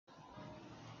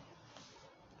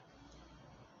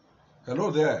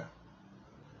Hello there.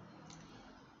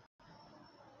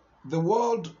 The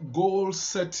world goal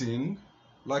setting,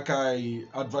 like I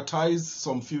advertised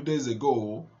some few days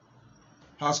ago,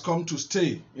 has come to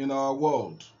stay in our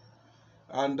world.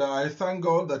 And I thank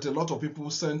God that a lot of people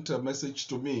sent a message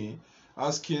to me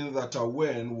asking that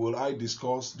when will I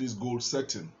discuss this goal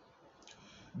setting.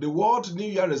 The word New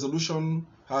Year resolution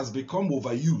has become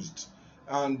overused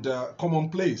and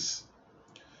commonplace.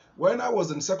 When I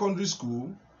was in secondary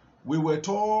school, we were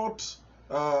taught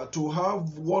to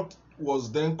have what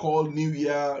was then called New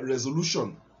Year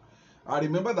resolution. I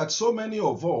remember that so many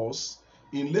of us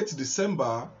in late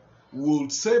December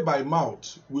would say by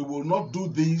mouth, we will not do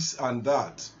this and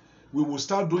that. We will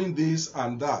start doing this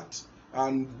and that,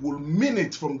 and will mean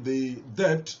it from the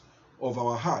depth of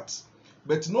our hearts.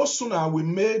 But no sooner we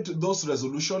made those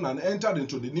resolutions and entered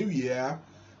into the new year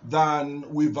than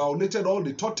we violated all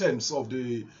the totems of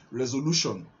the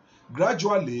resolution.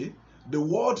 Gradually, the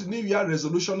word New Year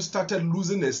resolution started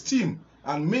losing esteem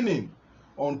and meaning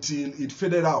until it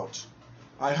faded out.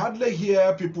 I hardly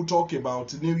hear people talk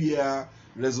about New Year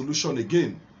resolution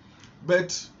again.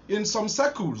 But in some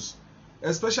circles,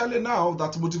 especially now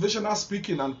that motivational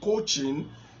speaking and coaching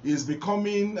is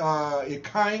becoming a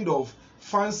kind of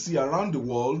fancy around the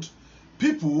world,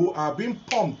 people are being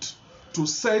pumped to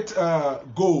set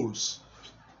goals.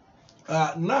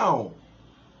 Now,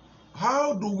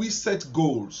 how do we set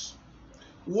goals?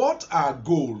 What are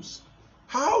goals?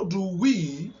 How do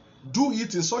we do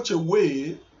it in such a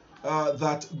way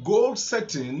that goal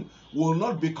setting will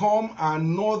not become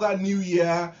another New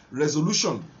Year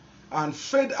resolution and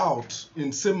fade out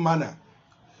in same manner?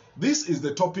 This is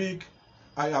the topic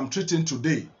I am treating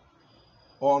today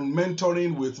on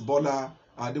Mentoring with Bola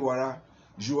Adewara.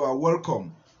 You are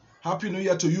welcome. Happy New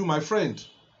Year to you, my friend.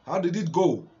 How did it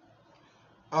go?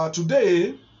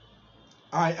 Today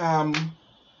I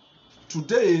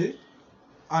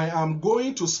am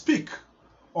going to speak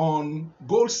on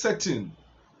goal setting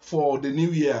for the new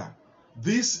year,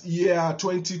 this year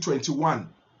 2021.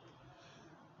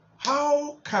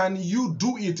 How can you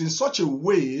do it in such a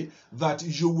way that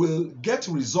you will get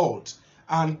result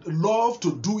and love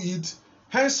to do it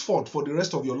henceforth for the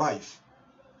rest of your life?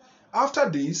 After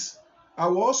this, I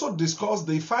will also discuss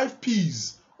the 5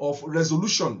 P's of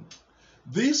resolution.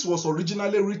 This was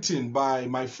originally written by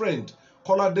my friend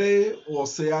Kolade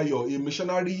Oseayo, a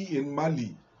missionary in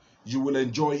Mali. You will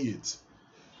enjoy it.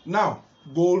 Now,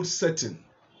 goal setting.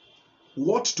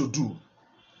 What to do?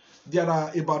 There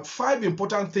are about 5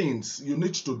 important things you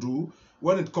need to do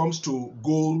when it comes to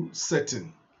goal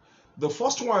setting. The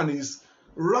first one is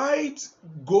write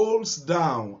goals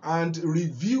down and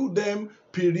review them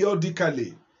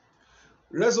periodically.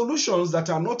 Resolutions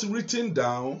that are not written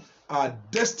down are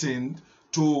destined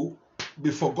to be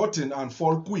forgotten and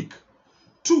fall quick.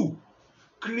 2.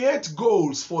 Create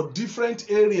goals for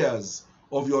different areas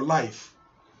of your life.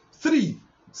 3.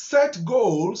 Set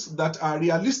goals that are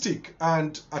realistic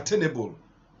and attainable.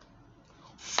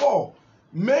 4.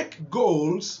 Make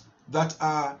goals that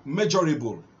are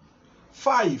measurable.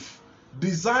 5.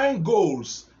 Design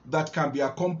goals that can be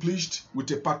accomplished with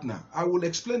a partner. I will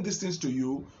explain these things to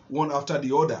you one after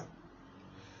the other.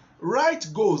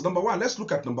 Write goals. Number 1, let's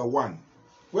look at number 1.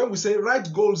 When we say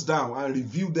write goals down and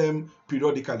review them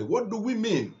periodically, what do we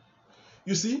mean?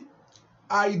 You see,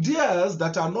 ideas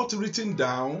that are not written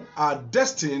down are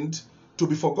destined to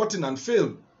be forgotten and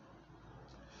fail.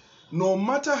 No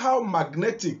matter how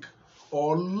magnetic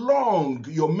or long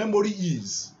your memory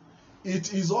is,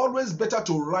 it is always better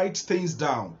to write things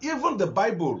down. Even the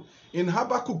Bible in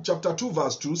Habakkuk chapter 2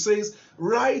 verse 2 says,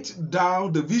 write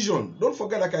down the vision. Don't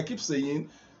forget, like I keep saying,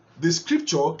 the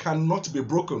scripture cannot be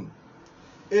broken.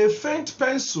 A faint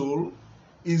pencil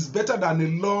is better than a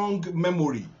long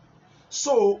memory.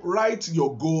 So write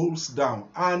your goals down,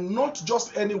 and not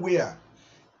just anywhere.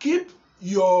 Keep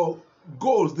your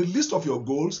goals, the list of your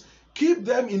goals, keep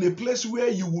them in a place where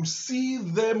you will see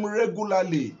them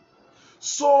regularly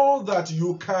so that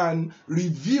you can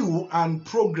review and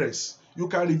progress. You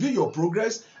can review your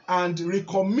progress and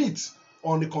recommit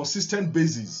on a consistent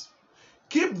basis.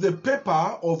 Keep the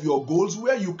paper of your goals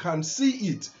where you can see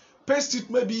it. Paste it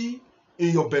maybe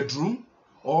in your bedroom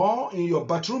or in your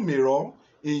bathroom mirror,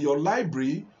 in your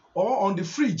library, or on the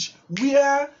fridge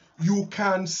where you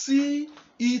can see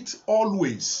it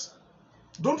always.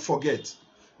 Don't forget,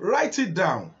 write it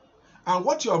down. And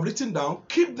what you have written down,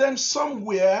 keep them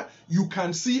somewhere you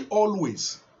can see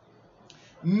always.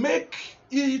 Make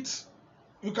it,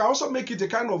 you can also make it a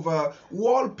kind of a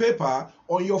wallpaper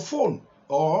on your phone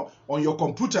or on your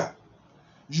computer.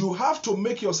 You have to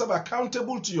make yourself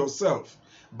accountable to yourself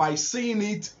by seeing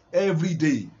it every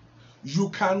day. You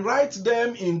can write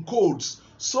them in codes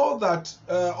so that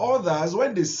others,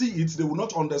 when they see it, they will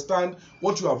not understand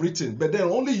what you have written, but then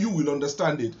only you will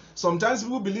understand it. Sometimes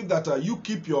people believe that you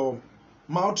keep your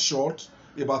mouth shut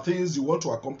about things you want to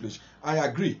accomplish. I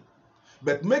agree.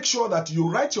 But make sure that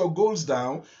you write your goals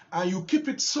down and you keep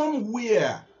it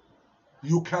somewhere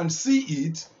you can see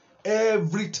it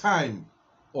every time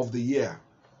of the year.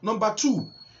 Number 2,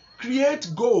 create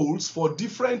goals for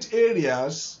different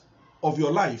areas of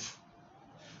your life.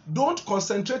 Don't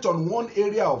concentrate on one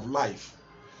area of life,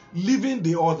 leaving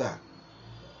the other.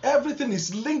 Everything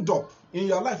is linked up in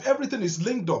your life. Everything is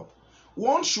linked up.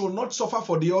 One should not suffer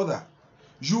for the other.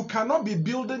 You cannot be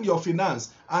building your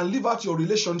finance and leave out your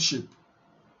relationship.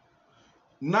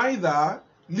 Neither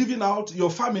leaving out your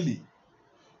family.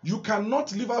 You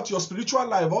cannot leave out your spiritual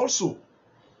life also.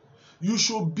 You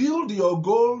should build your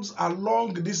goals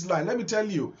along this line. Let me tell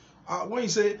you, when you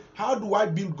say, how do I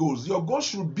build goals? Your goals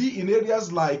should be in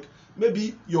areas like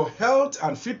maybe your health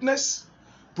and fitness,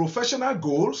 professional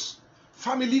goals,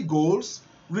 family goals,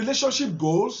 relationship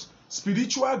goals,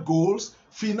 spiritual goals,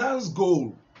 finance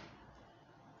goal.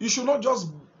 You should not just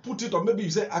put it on, maybe you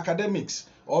say academics,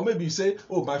 or maybe you say,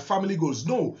 oh, my family goals.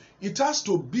 No, it has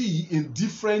to be in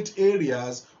different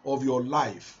areas of your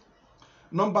life.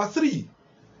 Number 3,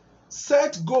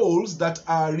 set goals that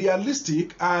are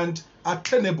realistic and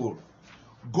attainable.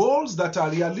 Goals that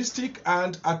are realistic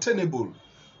and attainable.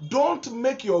 Don't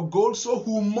make your goals so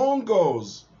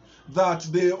humongous that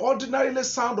they ordinarily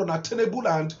sound unattainable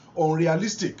and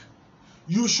unrealistic.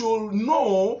 You should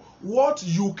know what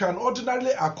you can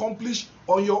ordinarily accomplish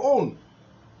on your own,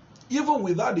 even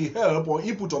without the help or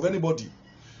input of anybody.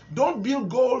 Don't build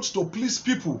goals to please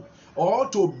people or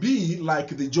to be like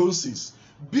the Joneses.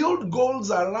 Build goals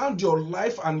around your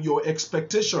life and your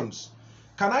expectations.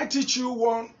 Can I teach you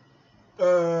one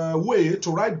way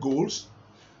to write goals?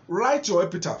 Write your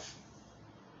epitaph.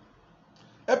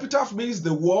 Epitaph means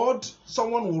the word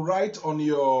someone will write on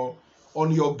your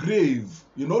grave,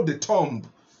 the tomb.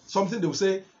 Something they will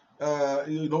say,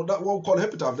 that what we call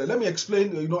epitaph. Let me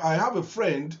explain. I have a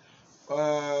friend,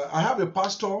 I have a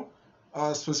pastor,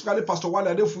 specifically Pastor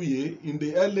Bola Adewara in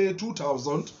the early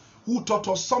 2000s, who taught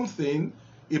us something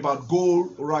about goal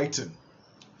writing.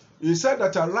 He said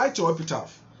that I write your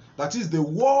epitaph. That is the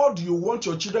word you want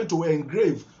your children to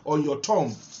engrave on your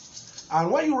tomb.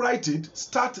 And when you write it,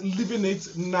 start living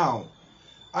it now.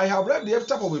 I have read the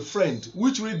epitaph of a friend,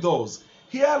 which read thus: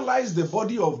 here lies the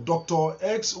body of Dr.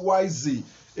 XYZ,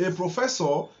 a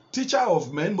professor, teacher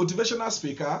of men, motivational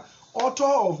speaker, author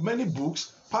of many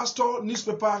books, pastor,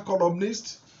 newspaper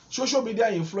columnist, social media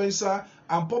influencer,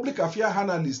 and public affairs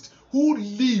analyst, who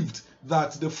lived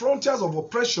that the frontiers of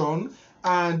oppression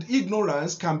and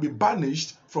ignorance can be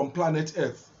banished from planet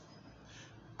Earth.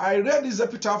 I read this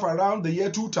epitaph around the year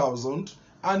 2000,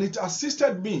 and it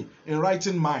assisted me in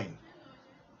writing mine.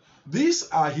 These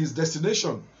are his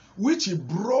destination, which he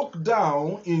broke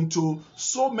down into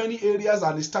so many areas,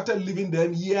 and he started living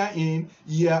them year in,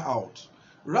 year out.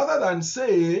 Rather than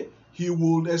say he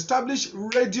would establish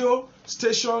radio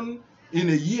station in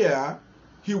a year,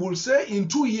 he will say in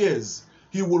 2 years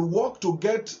he will work to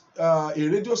get a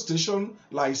radio station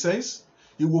license.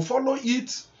 He will follow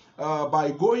it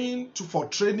by going for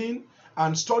training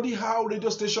and study how radio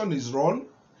station is run.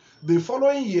 The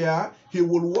following year, he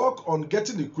will work on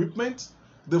getting equipment.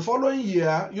 The following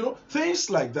year, things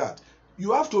like that.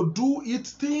 You have to do it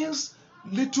things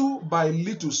little by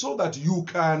little so that you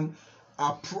can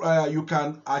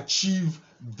achieve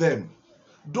them.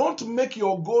 Don't make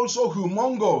your goals so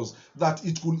humongous that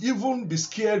it could even be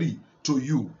scary to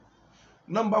you.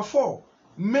 Number 4,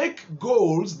 make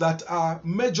goals that are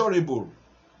measurable.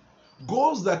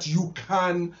 Goals that you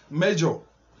can measure.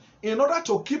 In order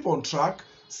to keep on track,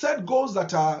 set goals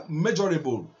that are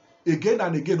measurable again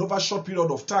and again over a short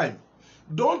period of time.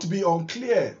 Don't be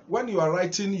unclear when you are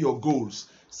writing your goals.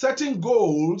 Setting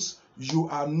goals you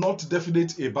are not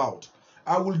definite about.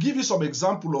 I will give you some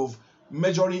example of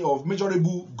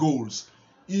measurable goals.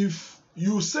 If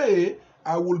you say,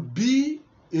 I will be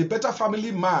a better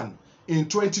family man in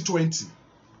 2020,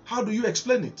 how do you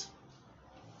explain it?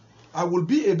 I will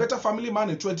be a better family man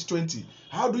in 2020.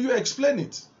 How do you explain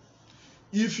it?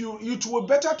 It will be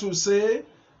better to say,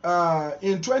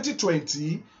 in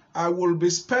 2020, I will be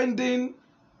spending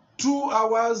 2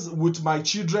 hours with my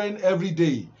children every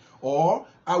day, or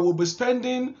I will be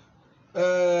spending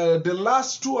the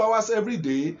last 2 hours every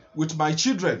day with my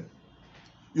children.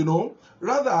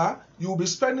 Rather, you will be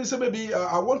spending, say maybe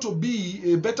I want to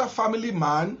be a better family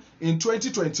man in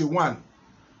 2021.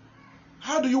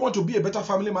 How do you want to be a better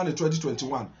family man in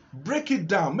 2021? Break it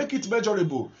down, make it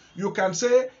measurable. You can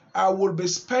say, I will be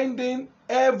spending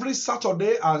every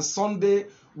Saturday and Sunday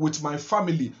with my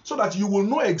family, so that you will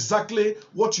know exactly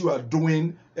what you are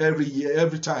doing every year,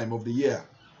 every time of the year.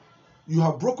 You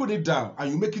have broken it down and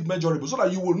you make it measurable, so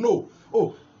that you will know,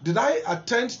 oh, did I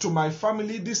attend to my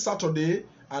family this Saturday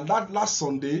and that last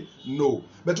Sunday? No.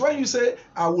 But when you say,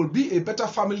 I will be a better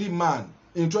family man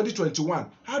in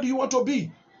 2021, how do you want to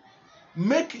be?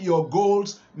 Make your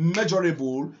goals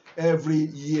measurable every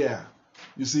year.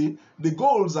 You see, the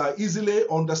goals are easily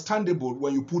understandable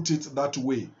when you put it that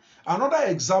way. Another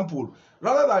example,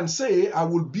 rather than say, I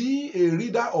will be a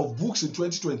reader of books in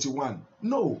 2021.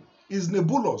 No, it's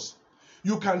nebulous.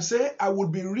 You can say, I will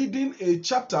be reading a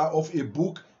chapter of a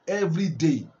book every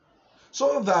day,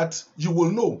 so that you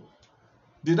will know,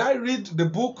 did I read the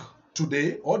book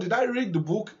today or did I read the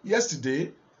book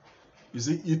yesterday? You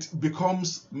see, it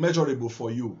becomes measurable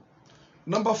for you.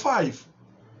 Number 5,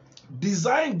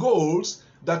 design goals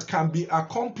that can be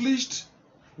accomplished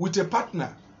with a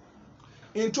partner.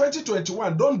 In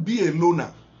 2021, don't be a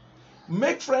loner.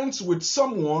 Make friends with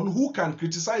someone who can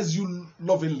criticize you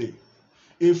lovingly.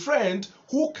 A friend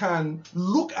who can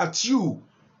look at you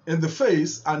in the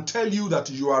face and tell you that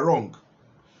you are wrong.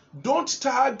 Don't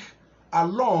tag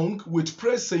along with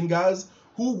praise singers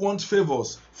who want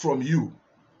favors from you.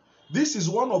 This is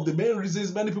one of the main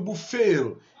reasons many people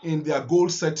fail in their goal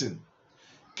setting.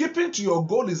 Keeping to your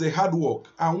goal is a hard work,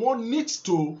 and one needs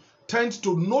to tend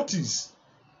to notice.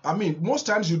 Most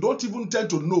times you don't even tend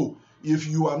to know if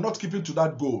you are not keeping to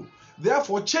that goal.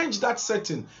 Therefore, change that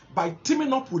setting by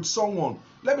teaming up with someone.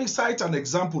 Let me cite an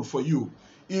example for you.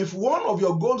 If one of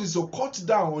your goals is to cut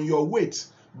down on your weight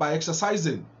by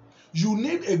exercising, you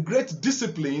need a great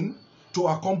discipline to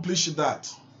accomplish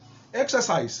that.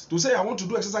 Exercise, to say I want to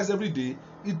do exercise every day,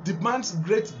 it demands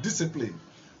great discipline.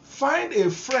 Find a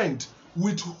friend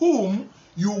with whom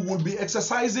you will be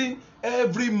exercising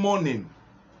every morning.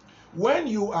 When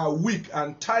you are weak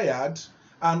and tired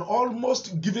and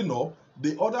almost giving up,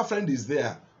 the other friend is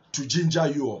there to ginger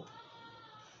you up.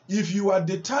 If you are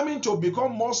determined to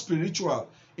become more spiritual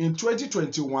in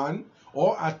 2021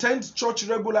 or attend church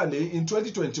regularly in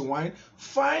 2021,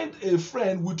 find a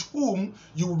friend with whom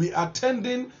you will be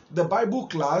attending the Bible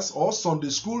class or Sunday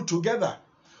school together.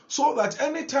 So that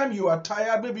anytime you are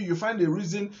tired, maybe you find a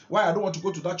reason why I don't want to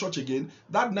go to that church again,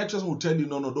 that next person will tell you,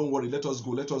 no, don't worry, let us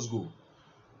go.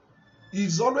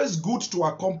 It's always good to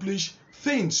accomplish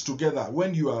things together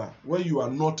when you are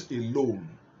not alone.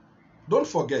 Don't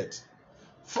forget,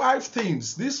 5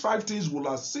 things. These 5 things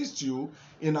will assist you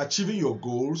in achieving your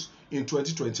goals in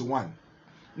 2021.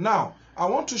 Now, I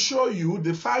want to show you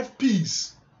the 5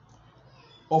 P's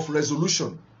of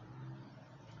resolution.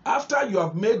 After you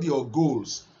have made your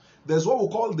goals, there's what we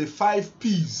call the 5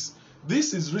 P's.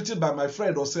 This is written by my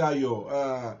friend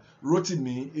Oseayo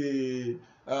Rotimi,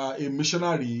 a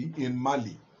missionary in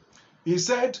Mali. He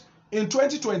said, in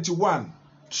 2021,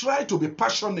 try to be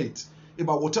passionate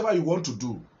about whatever you want to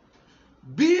do.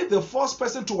 Be the first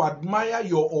person to admire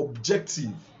your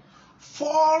objective.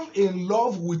 Fall in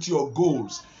love with your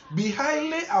goals. Be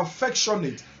highly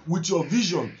affectionate with your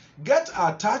vision. Get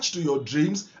attached to your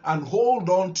dreams and hold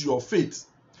on to your faith.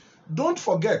 Don't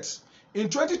forget, in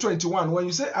 2021, when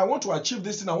you say, I want to achieve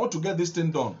this thing, I want to get this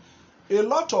thing done, a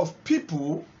lot of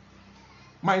people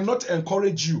might not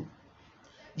encourage you.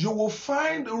 You will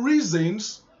find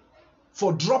reasons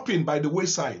for dropping by the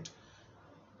wayside.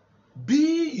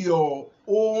 Be your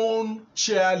own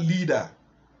cheerleader.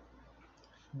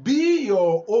 Be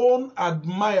your own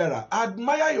admirer.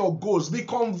 Admire your goals. Be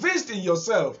convinced in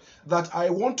yourself that I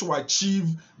want to achieve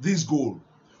this goal.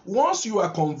 Once you are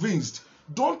convinced,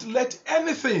 don't let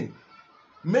anything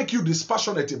make you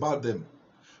dispassionate about them.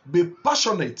 Be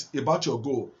passionate about your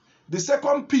goal. The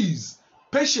second P is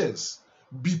patience.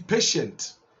 Be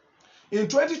patient. In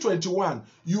 2021,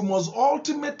 you must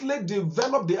ultimately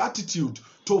develop the attitude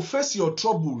to face your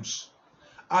troubles,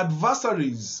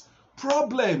 adversaries,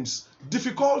 problems,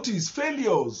 difficulties,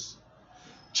 failures,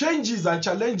 changes and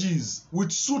challenges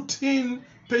with soothing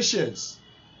patience.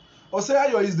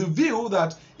 Oseayo is the view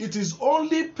that it is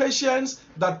only patience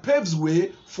that paves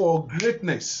way for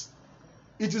greatness.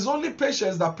 It is only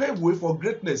patience that paves way for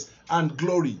greatness and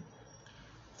glory.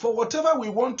 For whatever we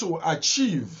want to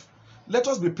achieve, let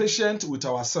us be patient with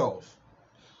ourselves.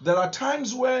 There are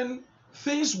times when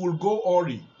things will go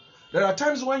awry. There are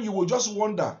times when you will just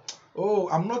wonder, oh,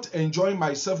 I'm not enjoying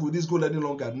myself with this goal any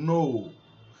longer. No.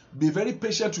 Be very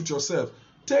patient with yourself.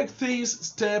 Take things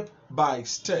step by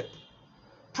step.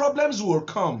 Problems will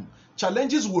come.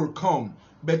 Challenges will come.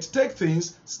 But take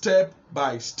things step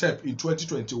by step in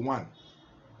 2021.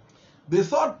 The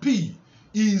third P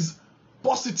is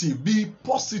positive. Be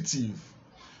positive.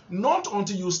 Not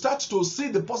until you start to see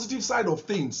the positive side of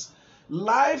things,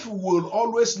 life will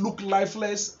always look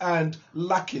lifeless and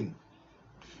lacking.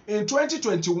 In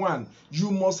 2021,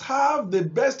 you must have the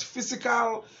best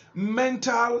physical,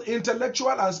 mental,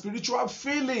 intellectual, and spiritual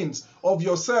feelings of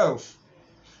yourself.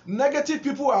 Negative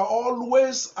people are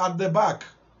always at the back.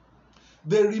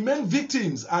 They remain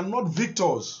victims and not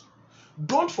victors.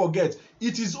 Don't forget,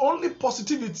 it is only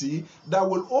positivity that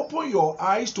will open your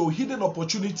eyes to hidden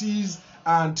opportunities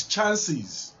and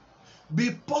chances.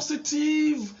 Be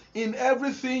positive in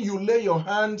everything you lay your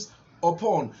hands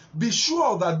upon. Be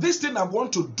sure that this thing I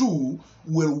want to do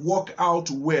will work out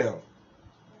well.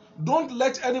 Don't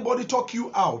let anybody talk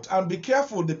you out, and be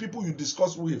careful the people you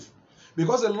discuss with,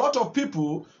 because a lot of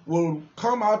people will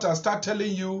come out and start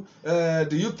telling you,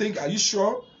 do you think, are you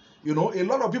sure? You know, a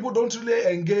lot of people don't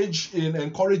really engage in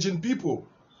encouraging people.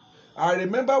 I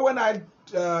remember when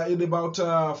in about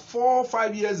 4 or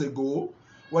 5 years ago,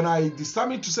 when I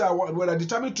determined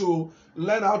to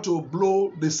learn how to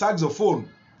blow the saxophone,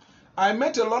 I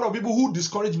met a lot of people who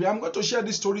discouraged me. I'm going to share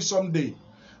this story someday.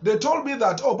 They told me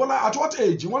that, oh, Bola, at what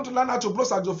age you want to learn how to blow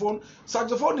saxophone?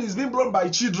 Saxophone is being blown by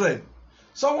children.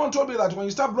 Someone told me that when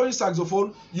you start blowing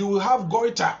saxophone, you will have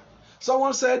goiter.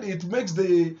 Someone said it makes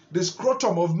the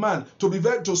scrotum of man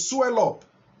to swell up.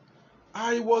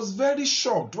 I was very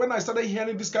shocked when I started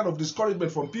hearing this kind of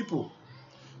discouragement from people.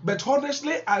 But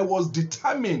honestly, I was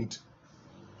determined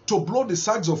to blow the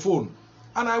saxophone.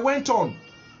 And I went on.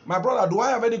 My brother, do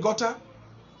I have any gutter?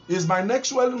 Is my neck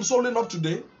swollen up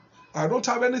today? I don't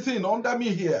have anything under me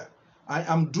here. I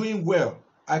am doing well.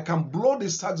 I can blow the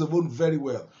saxophone very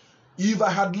well. If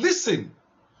I had listened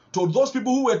to those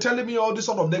people who were telling me all these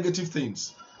sort of negative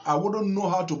things, I wouldn't know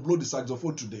how to blow the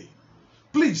saxophone today.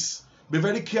 Please be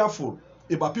very careful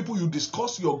about people you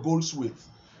discuss your goals with.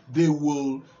 They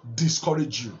will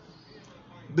discourage you.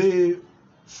 The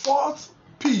fourth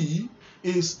P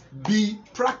is be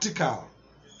practical.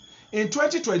 In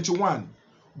 2021,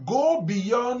 go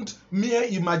beyond mere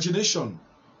imagination,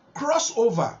 cross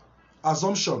over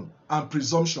assumption and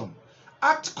presumption.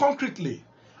 Act concretely,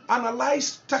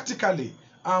 analyze tactically,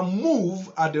 and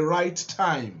move at the right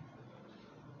time.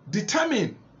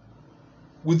 Determine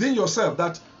within yourself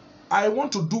that I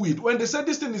want to do it. When they say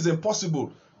this thing is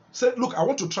impossible, say, look, I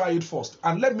want to try it first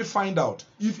and let me find out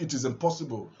if it is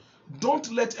impossible. Don't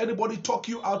let anybody talk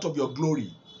you out of your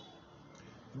glory.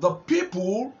 The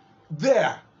people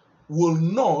there will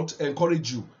not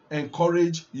encourage you.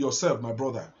 Encourage yourself, my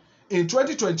brother. In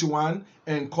 2021,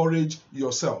 encourage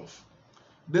yourself.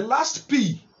 The last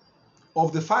P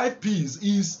of the 5 P's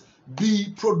is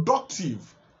be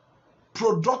productive.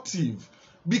 Productive.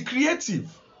 Be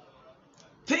creative.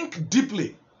 Think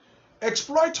deeply.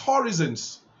 Exploit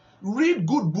horizons. Read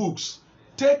good books.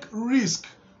 Take risk.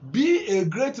 Be a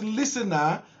great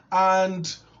listener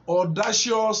and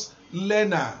audacious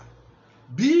learner.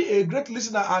 Be a great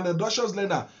listener and audacious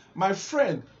learner. My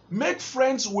friend, make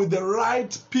friends with the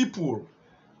right people.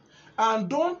 And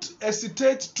don't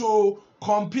hesitate to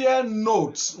compare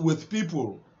notes with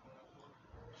people.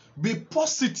 Be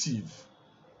positive.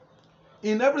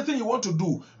 In everything you want to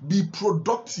do, be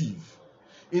productive.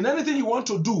 In anything you want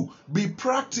to do, be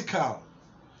practical.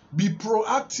 Be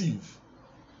proactive.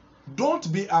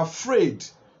 Don't be afraid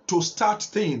to start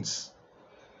things.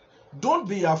 Don't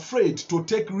be afraid to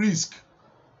take risk.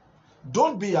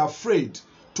 Don't be afraid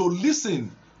to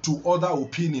listen to other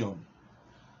opinion.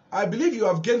 I believe you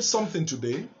have gained something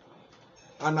today,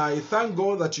 and I thank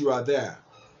God that you are there.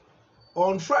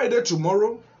 On Friday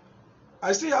tomorrow,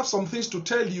 I still have some things to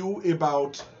tell you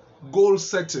about goal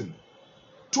setting.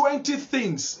 20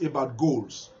 things about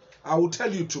goals. I will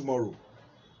tell you tomorrow.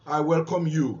 I welcome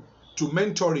you to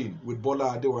Mentoring with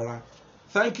Bola Adewara.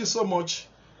 Thank you so much.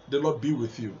 The Lord be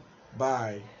with you.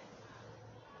 Bye.